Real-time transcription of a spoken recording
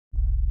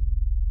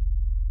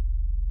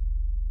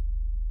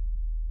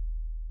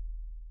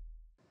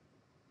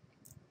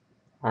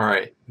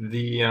Alright,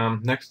 the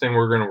next thing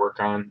we're going to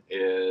work on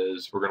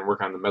is we're going to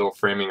work on the metal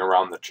framing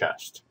around the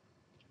chest.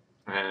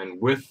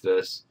 And with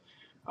this,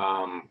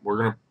 we're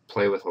going to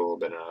play with a little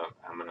bit.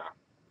 I'm going to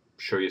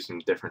show you some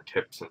different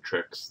tips and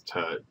tricks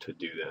to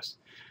do this.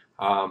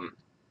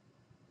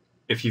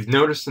 If you've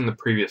noticed in the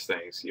previous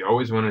things, you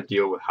always want to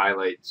deal with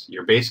highlights,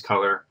 your base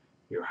color,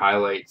 your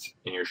highlights,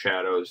 and your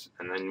shadows,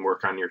 and then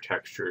work on your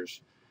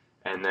textures.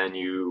 And then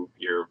you're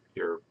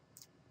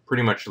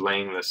pretty much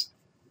laying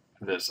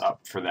this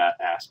up for that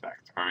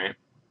aspect. All right.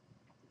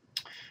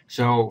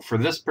 So for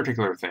this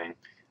particular thing,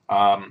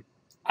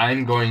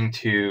 I'm going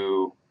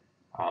to,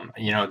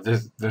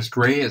 this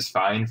gray is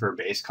fine for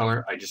base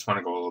color. I just want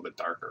to go a little bit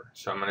darker.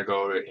 So I'm going to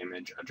go to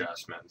image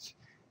adjustments.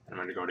 And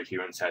I'm going to go to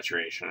hue and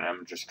saturation. And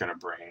I'm just going to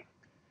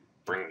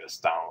bring this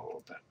down a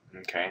little bit.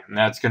 Okay, and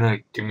that's going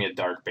to give me a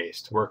dark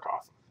base to work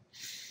off of.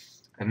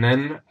 And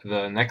then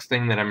the next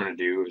thing that I'm going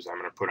to do is I'm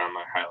going to put on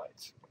my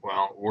highlights.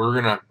 Well,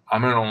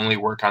 I'm going to only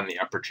work on the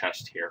upper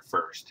chest here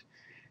first.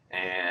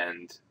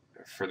 And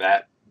for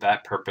that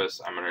purpose,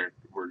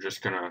 we're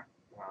just gonna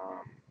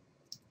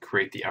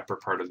create the upper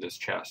part of this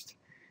chest,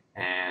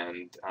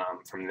 and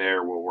from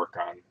there we'll work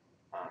on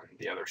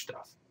the other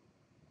stuff.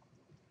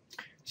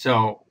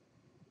 So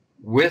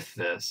with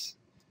this,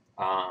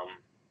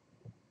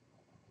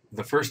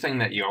 the first thing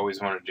that you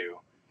always want to do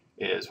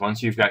is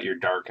once you've got your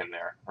dark in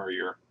there or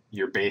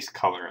your base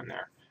color in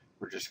there,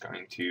 we're just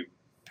going to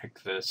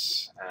pick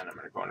this, and I'm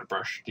going to go into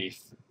brush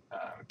teeth,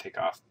 take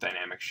off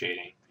dynamic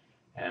shading.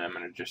 And I'm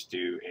going to just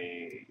do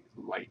a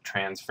light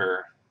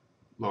transfer,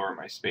 lower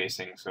my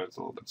spacing so it's a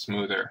little bit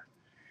smoother,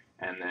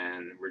 and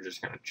then we're just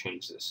going to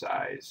change the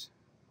size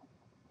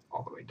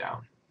all the way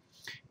down.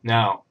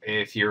 Now,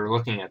 if you're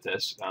looking at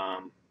this,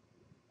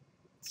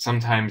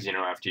 sometimes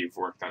after you've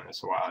worked on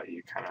this a while,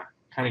 you kind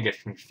of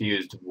get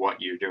confused what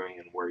you're doing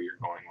and where you're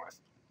going with.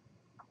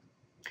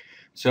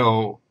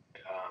 So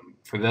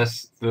for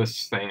this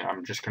thing,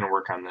 I'm just going to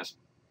work on this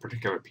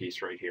particular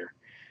piece right here.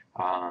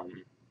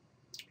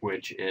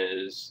 Which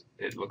is,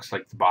 it looks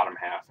like the bottom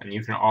half, and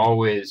you can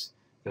always,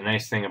 the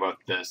nice thing about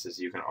this is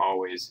you can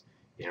always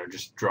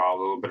just draw a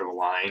little bit of a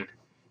line,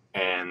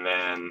 and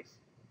then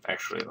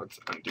actually let's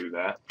undo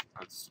that,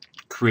 let's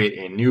create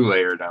a new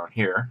layer down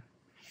here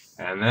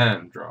and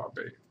then draw a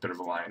bit of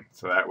a line,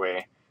 so that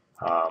way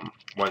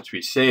once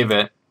we save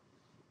it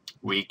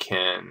we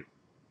can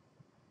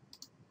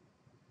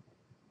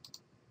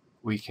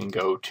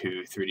go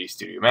to 3D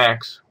Studio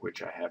Max,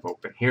 which I have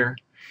open here,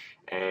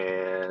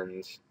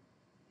 and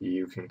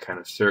you can kind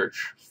of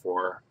search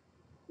for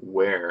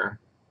where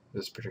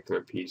this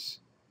particular piece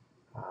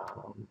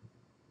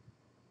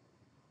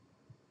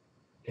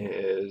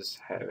is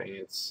having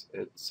its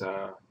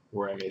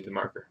where I made the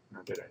marker.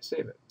 Now, did I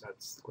save it?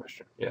 That's the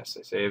question. Yes,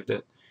 I saved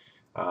it.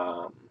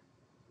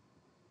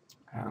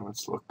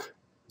 Let's look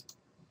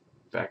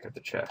back at the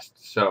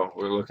chest. So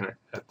we're looking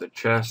at the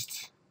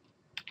chest,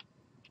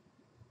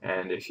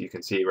 and if you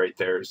can see right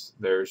there's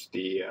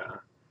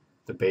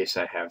the base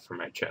I have for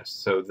my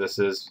chest. So this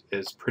is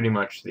pretty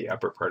much the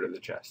upper part of the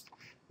chest.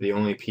 The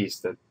only piece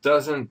that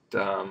doesn't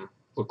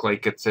look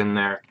like it's in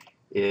there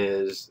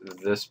is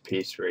this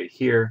piece right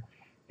here,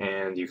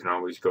 and you can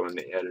always go in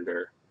the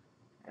editor,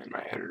 and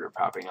my editor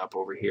popping up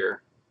over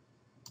here,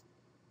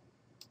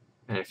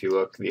 and if you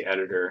look, the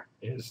editor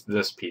is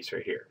this piece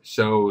right here.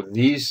 So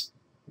these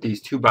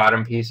two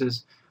bottom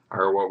pieces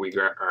are what we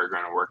are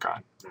going to work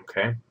on.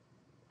 Okay,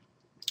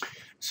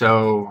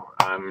 so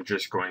I'm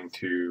just going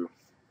to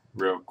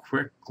real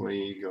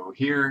quickly go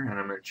here, and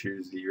I'm going to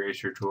choose the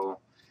eraser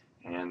tool,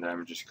 and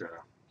I'm just going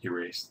to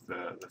erase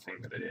the thing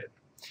that I did.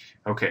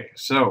 Okay,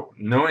 so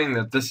knowing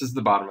that this is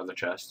the bottom of the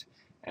chest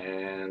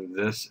and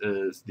this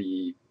is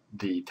the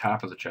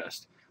top of the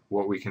chest,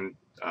 what we can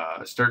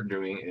start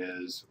doing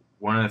is,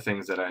 one of the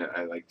things that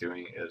I like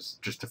doing is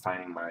just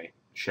defining my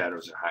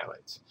shadows and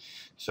highlights.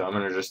 So I'm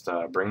going to just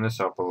bring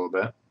this up a little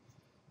bit,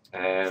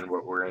 and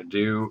what we're going to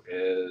do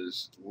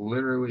is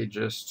literally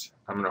just,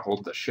 I'm going to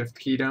hold the shift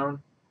key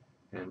down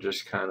and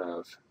just kind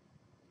of,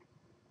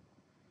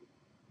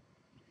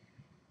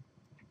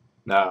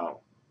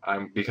 now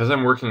because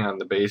I'm working on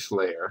the base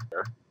layer,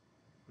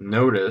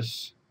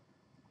 notice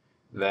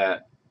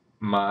that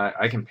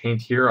I can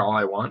paint here all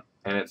I want,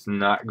 and it's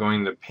not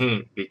going to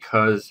paint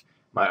because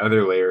my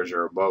other layers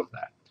are above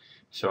that.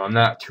 So I'm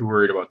not too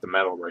worried about the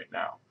metal right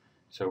now.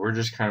 So we're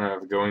just kind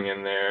of going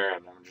in there,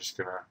 and I'm just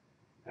gonna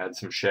add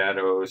some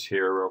shadows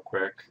here real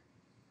quick.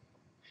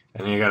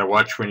 And you got to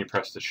watch when you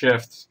press the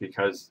shift,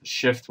 because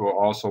shift will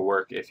also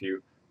work if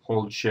you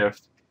hold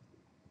shift,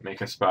 make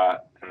a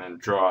spot, and then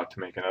draw to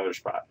make another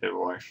spot. It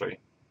will actually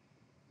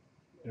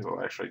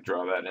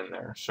draw that in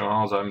there. So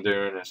all I'm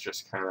doing is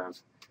just kind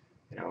of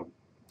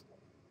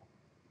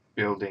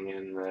building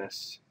in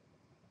this,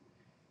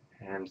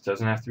 and it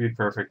doesn't have to be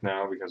perfect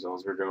now because all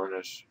we're doing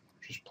is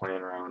just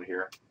playing around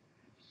here.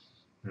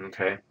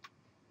 Okay,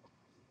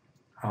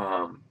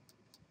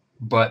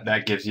 but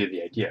that gives you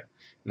the idea.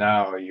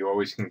 Now you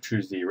always can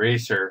choose the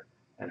eraser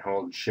and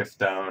hold shift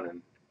down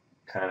and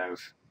kind of,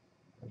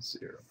 let's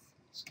go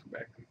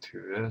back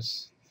into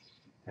this,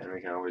 And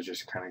we can always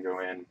just kind of go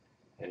in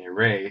and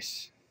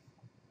erase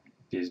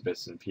these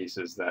bits and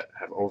pieces that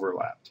have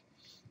overlapped.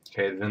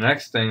 Okay, the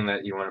next thing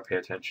that you want to pay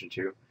attention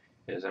to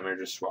is, I'm going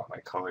to just swap my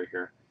color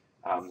here.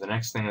 The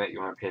next thing that you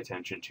want to pay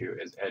attention to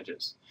is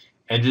edges.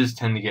 Edges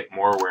tend to get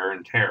more wear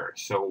and tear.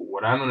 So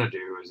what I'm going to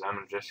do is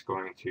I'm just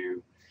going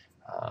to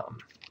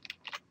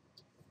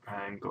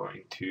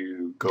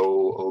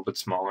go a little bit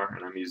smaller,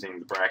 and I'm using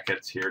the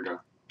brackets here to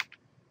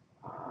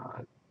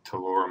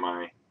lower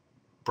my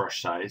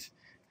brush size,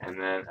 and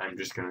then I'm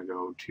just going to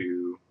go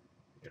to,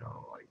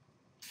 like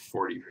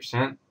 40%,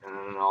 and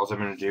then all I'm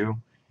going to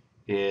do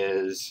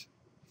is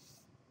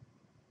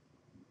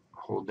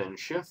hold in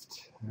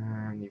Shift,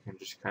 and you can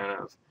just kind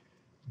of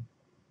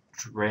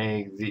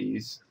drag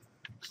these.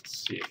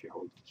 Let's see if you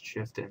hold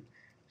Shift in.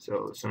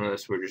 So some of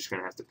this we're just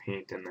going to have to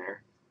paint in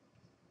there.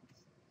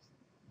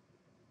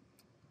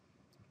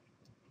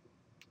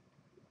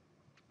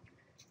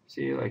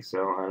 See, like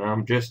so. And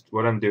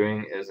what I'm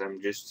doing is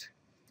I'm just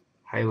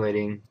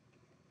highlighting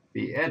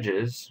the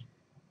edges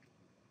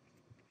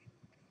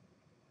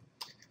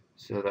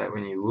so that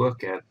when you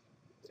look at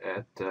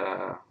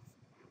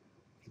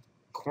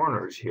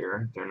corners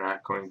here, they're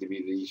not going to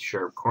be these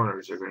sharp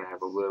corners. They're going to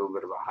have a little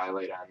bit of a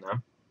highlight on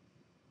them.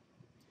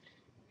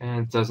 And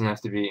it doesn't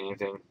have to be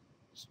anything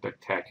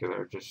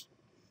spectacular, just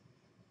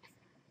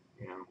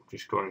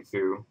just going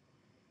through,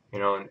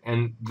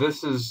 and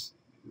this is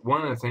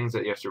one of the things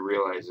that you have to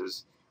realize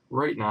is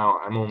right now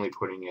I'm only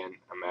putting in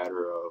a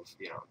matter of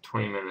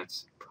 20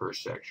 minutes per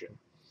section,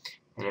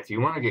 and if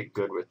you want to get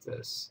good with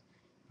this,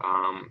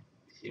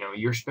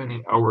 you're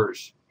spending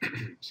hours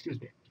excuse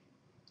me,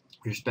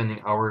 you're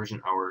spending hours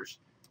and hours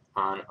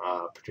on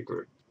a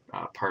particular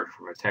part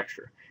from a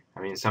texture.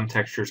 I mean, some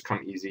textures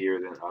come easier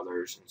than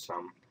others, and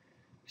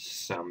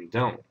some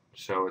don't.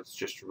 So it's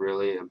just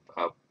really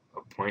a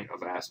point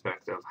of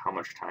aspect of how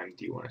much time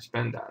do you want to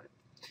spend on it.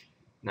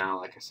 Now,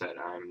 like I said,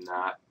 I'm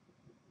not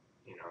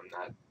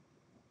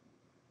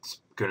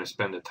going to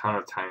spend a ton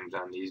of time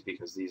on these,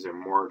 because these are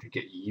more to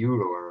get you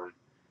to learn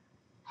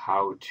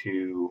how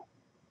to.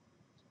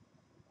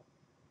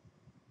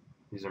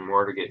 These are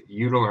more to get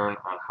you to learn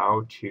on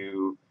how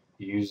to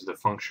use the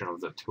function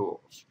of the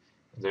tools.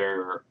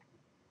 They're,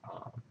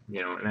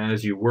 and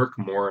as you work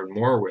more and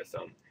more with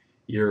them,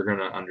 you're going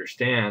to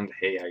understand,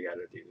 hey, I got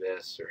to do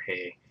this, or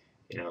hey,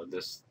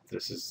 this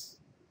is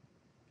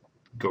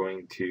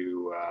going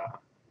to,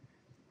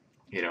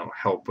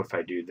 help if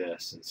I do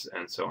this,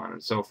 and so on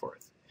and so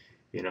forth.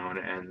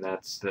 And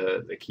that's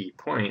the key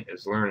point,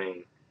 is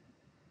learning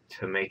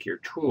to make your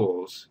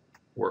tools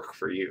work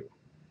for you.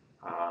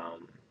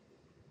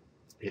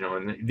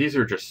 And these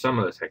are just some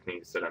of the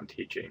techniques that I'm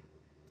teaching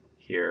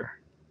here.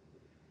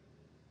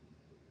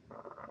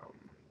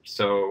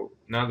 So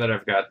now that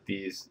I've got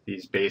these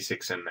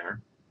basics in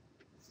there,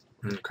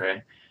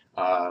 okay,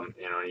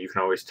 you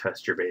can always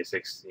test your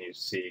basics. You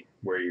see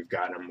where you've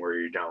got them, where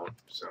you don't.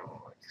 So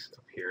like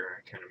up here,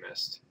 I kind of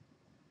missed.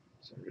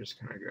 So I'm just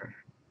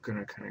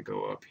gonna kind of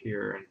go up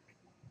here, and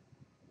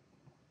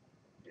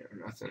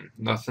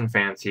nothing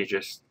fancy,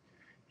 just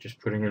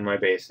putting in my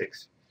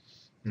basics.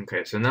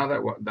 Okay, so now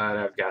that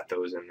I've got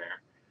those in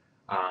there,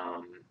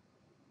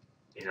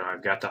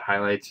 I've got the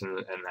highlights and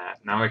that.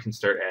 Now I can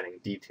start adding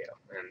detail,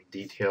 and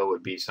detail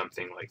would be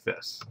something like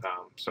this.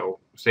 So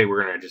say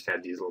we're going to just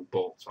add these little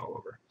bolts all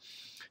over.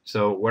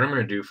 So what I'm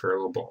going to do for a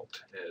little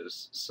bolt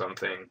is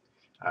something,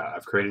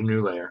 I've created a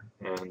new layer,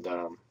 and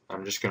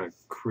I'm just going to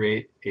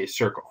create a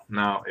circle.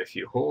 Now if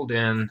you hold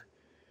in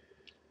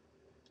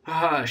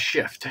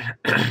Shift,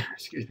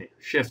 excuse me,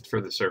 Shift for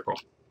the circle,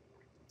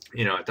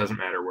 it doesn't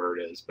matter where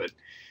it is, but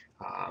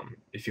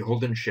if you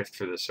hold in Shift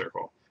for the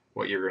circle,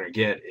 what you're going to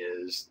get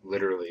is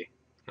literally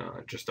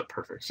just a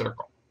perfect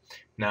circle.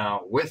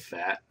 Now with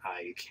that,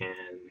 I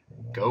can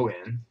go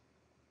in,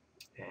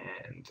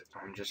 and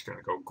I'm just going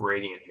to go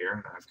gradient here,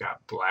 and I've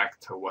got black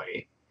to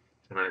white.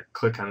 I'm going to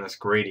click on this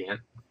gradient,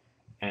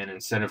 and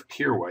instead of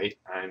pure white,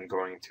 I'm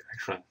going to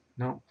actually,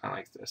 no, I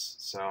like this.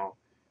 So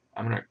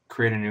I'm going to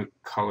create a new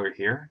color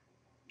here,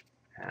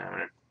 and I'm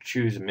going to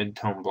choose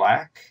mid-tone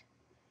black,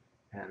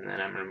 and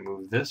then I'm going to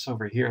move this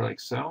over here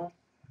like so.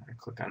 I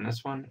click on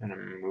this one, and I'm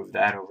going to move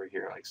that over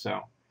here like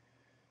so.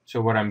 So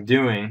what I'm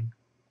doing,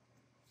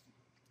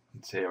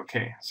 and say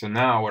okay. So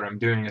now what I'm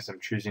doing is I'm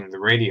choosing the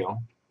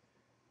radial,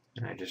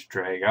 and I just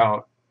drag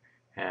out,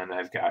 and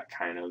I've got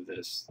kind of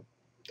this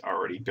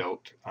already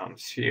built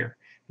sphere.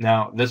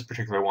 Now this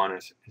particular one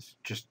is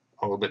just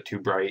a little bit too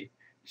bright,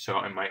 so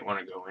I might want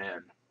to go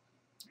in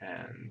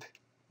and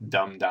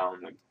dumb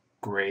down the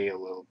gray a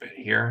little bit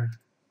here,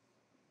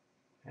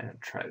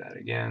 and try that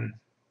again.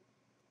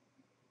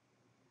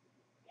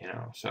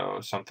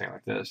 So something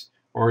like this,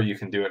 or you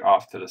can do it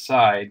off to the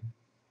side,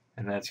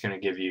 and that's going to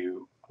give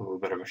you a little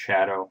bit of a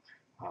shadow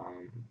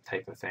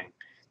type of thing.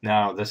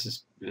 Now this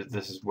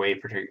is way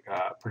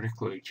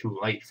particularly too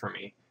light for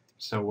me,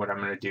 so what I'm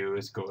going to do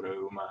is go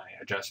to my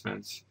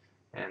adjustments,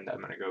 and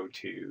I'm going to go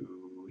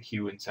to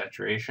hue and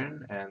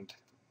saturation, and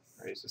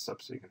raise this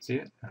up so you can see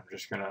it. I'm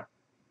just going to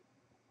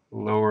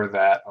lower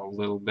that a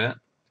little bit,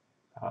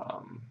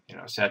 You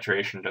know,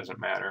 saturation doesn't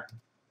matter,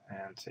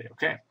 and say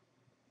OK.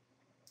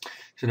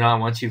 So now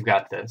once you've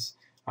got this,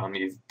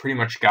 you've pretty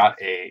much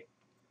got a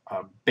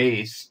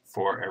base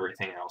for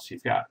everything else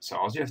you've got. So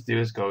all you have to do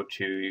is go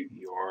to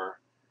your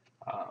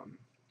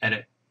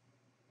edit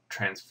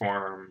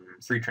transform,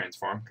 free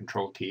transform,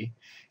 Control T,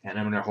 and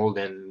I'm going to hold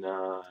in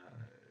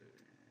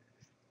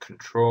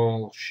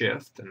Control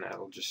Shift, and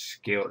that'll just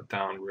scale it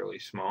down really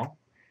small.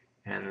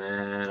 And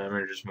then I'm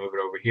going to just move it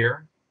over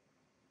here,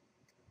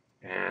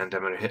 and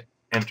I'm going to hit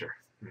Enter.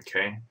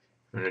 Okay,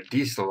 I'm going to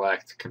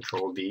deselect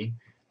Control D.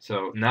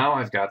 So now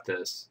I've got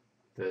this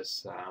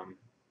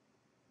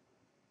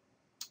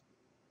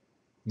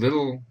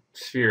little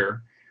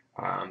sphere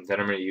that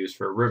I'm going to use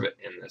for a rivet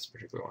in this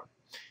particular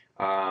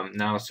one.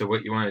 Now, so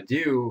what you want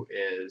to do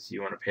is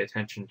you want to pay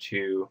attention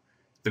to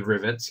the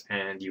rivets,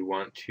 and you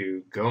want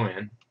to go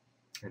in,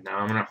 and now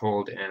I'm going to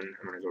hold in,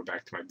 I'm going to go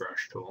back to my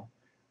brush tool.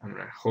 I'm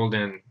going to hold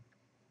in,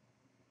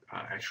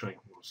 actually,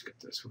 we'll skip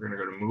this. We're going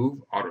to go to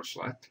Move, Auto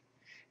Select,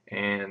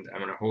 and I'm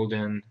going to hold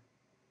in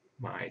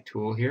my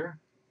tool here.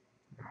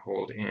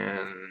 Hold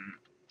in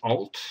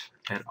Alt,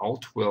 and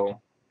Alt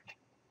will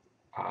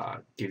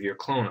give you a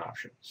clone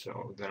option.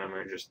 So then I'm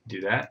going to just do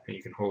that, and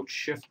you can hold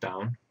Shift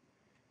down,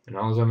 and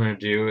all I'm going to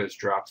do is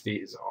drop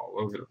these all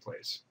over the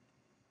place.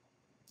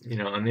 You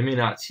know, and they may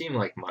not seem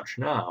like much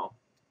now.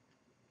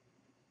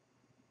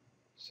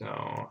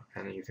 So,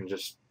 and you can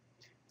just,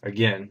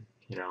 again,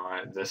 you know,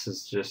 this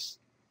is just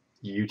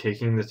you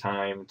taking the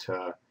time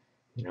to,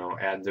 you know,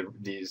 add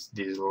these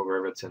little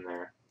rivets in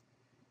there,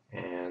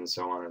 and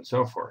so on and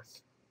so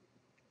forth.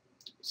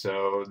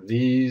 So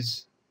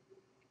these,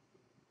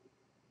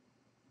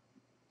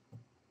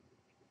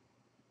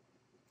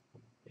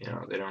 you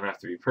know, they don't have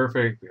to be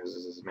perfect because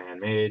this is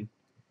man-made,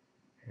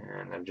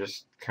 and I'm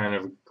just kind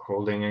of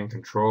holding in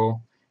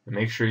Control, and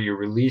make sure you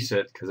release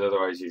it, because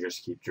otherwise you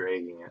just keep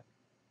dragging it.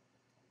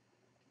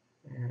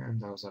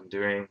 And as I'm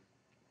doing,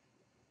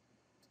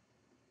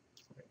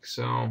 like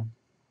so.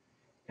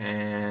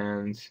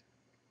 And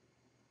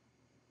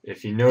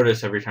if you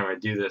notice, every time I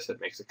do this, it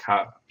makes a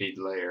copied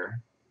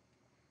layer.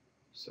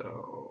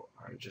 So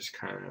I'm just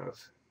kind of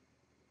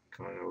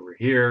going over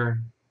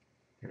here,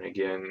 and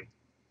again,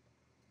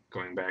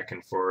 going back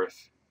and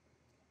forth.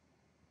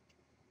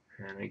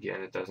 And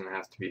again, it doesn't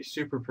have to be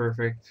super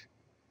perfect,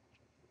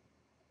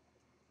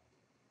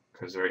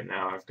 because right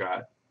now I've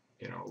got,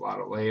 you know, a lot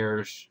of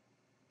layers,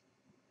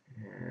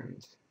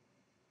 and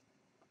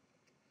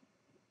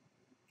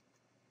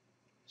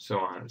so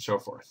on and so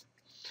forth.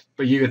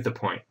 But you get the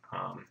point.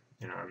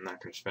 You know, I'm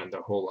not going to spend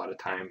a whole lot of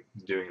time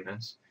doing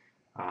this.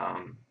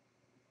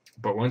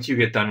 But once you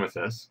get done with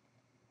this,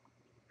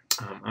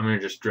 I'm going to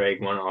just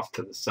drag one off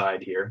to the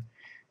side here,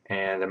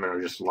 and I'm going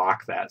to just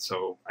lock that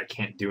so I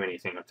can't do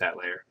anything with that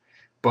layer.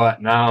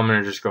 But now I'm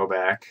going to just go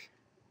back,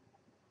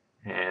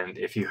 and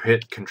if you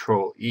hit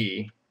Control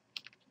E,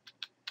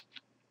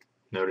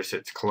 notice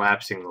it's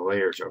collapsing the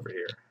layers over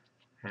here,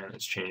 and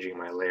it's changing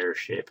my layer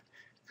shape,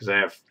 because I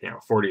have, you know,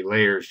 40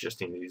 layers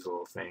just in these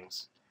little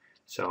things.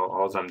 So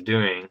all I'm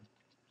doing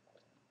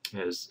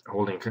is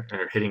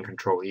hitting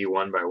Control E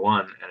one by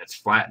one, and it's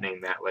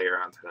flattening that layer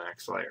onto the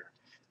next layer.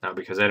 Now,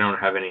 because I don't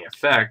have any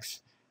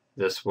effects,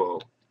 this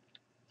will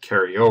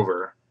carry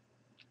over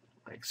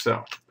like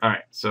so.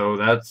 Alright, so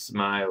that's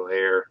my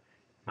layer,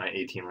 my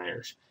 18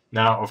 layers.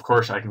 Now, of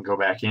course, I can go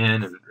back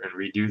in and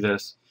redo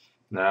this.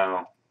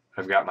 Now,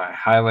 I've got my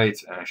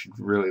highlights, and I should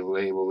really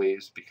label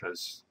these,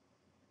 because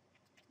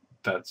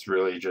that's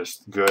really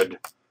just good.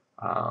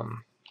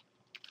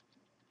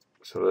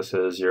 So this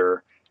is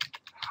your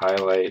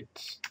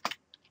highlight,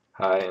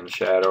 high and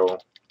shadow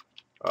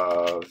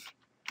of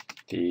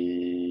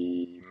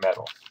the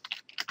metal.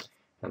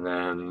 And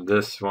then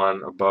this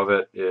one above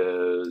it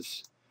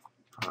is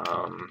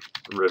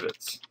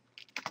rivets.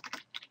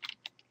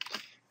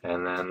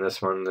 And then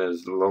this one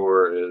is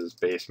lower is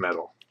base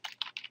metal.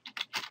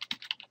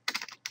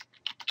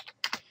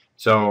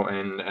 So,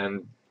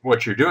 and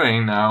what you're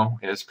doing now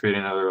is create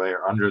another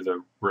layer under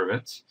the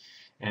rivets,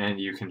 and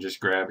you can just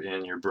grab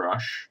in your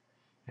brush,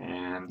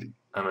 and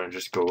I'm going to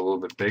just go a little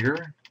bit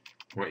bigger.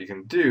 What you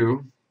can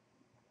do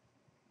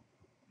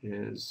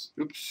is,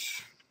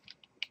 oops,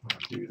 I'll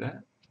do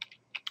that.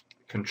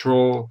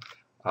 Control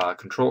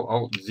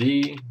Alt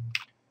Z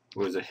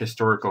was a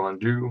historical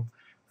undo,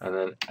 and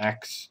then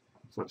X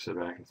flips it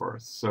back and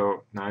forth.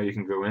 So now you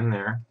can go in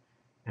there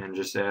and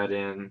just add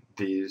in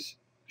these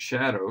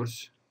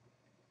shadows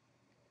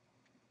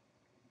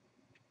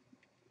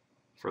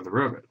for the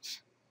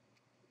rivets.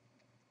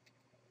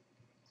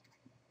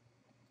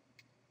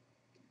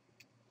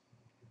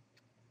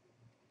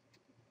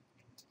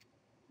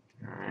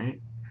 Alright.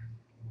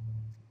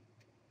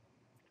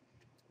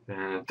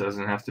 And it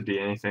doesn't have to be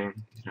anything,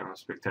 you know,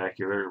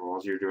 spectacular. All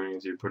you're doing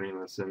is you're putting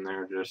this in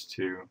there just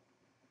to,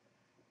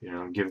 you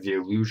know, give the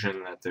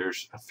illusion that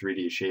there's a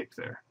 3D shape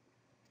there.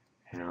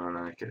 You know, and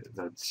like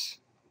that's,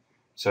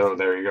 so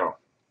there you go.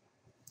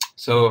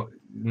 So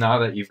now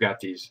that you've got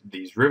these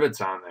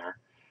rivets on there,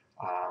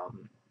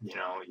 you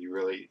know, you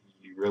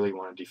you really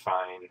want to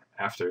define,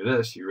 after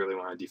this, you really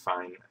want to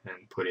define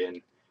and put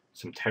in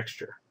some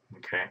texture,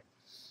 okay?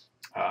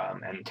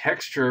 And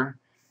texture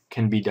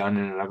can be done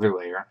in another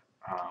layer.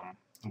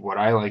 What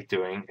I like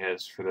doing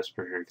is, for this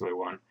particular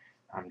one,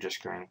 I'm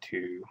just going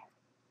to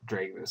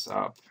drag this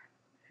up,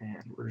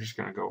 and we're just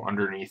going to go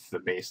underneath the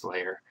base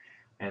layer.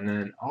 And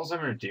then all I'm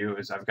going to do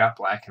is, I've got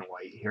black and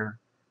white here.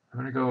 I'm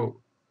going to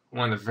go,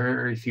 one of the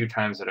very few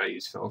times that I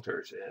use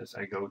filters is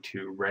I go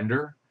to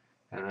render,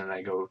 and then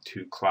I go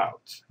to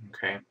clouds,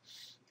 okay?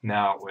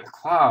 Now with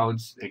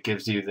clouds, it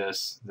gives you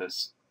this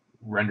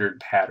rendered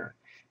pattern,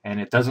 and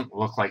it doesn't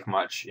look like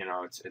much, you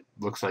know, it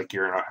looks like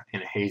you're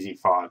in a hazy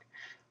fog.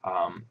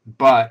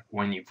 But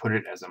when you put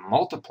it as a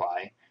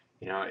multiply,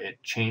 you know,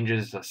 it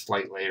changes a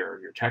slight layer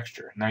of your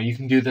texture. Now you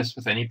can do this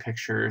with any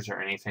pictures or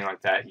anything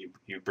like that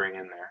you bring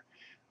in there,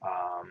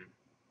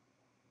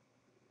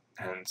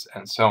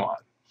 and so on.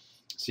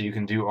 So you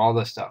can do all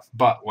this stuff.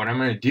 But what I'm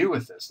going to do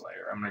with this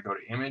layer, I'm going to go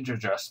to Image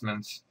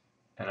Adjustments,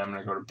 and I'm going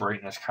to go to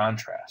Brightness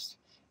Contrast.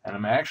 And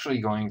I'm actually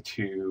going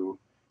to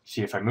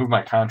see if I move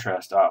my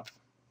contrast up.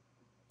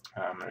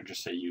 I'm going to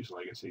just say Use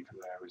Legacy, because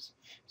I always.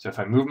 So if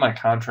I move my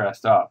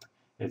contrast up,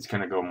 it's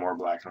going to go more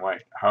black and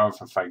white. However,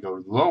 if I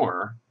go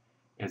lower,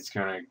 it's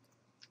going to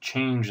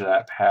change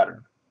that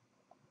pattern.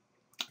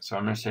 So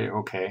I'm going to say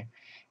OK.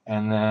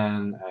 And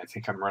then I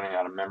think I'm running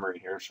out of memory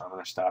here, so I'm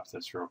going to stop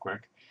this real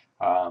quick.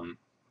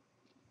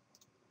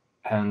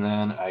 And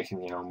then I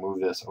can, you know,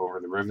 move this over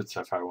the rivets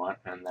if I want,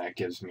 and that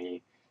gives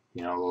me,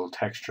 you know, a little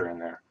texture in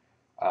there.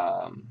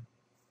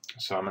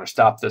 So I'm going to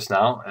stop this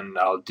now, and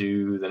I'll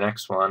do the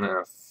next one in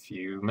a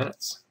few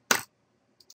minutes.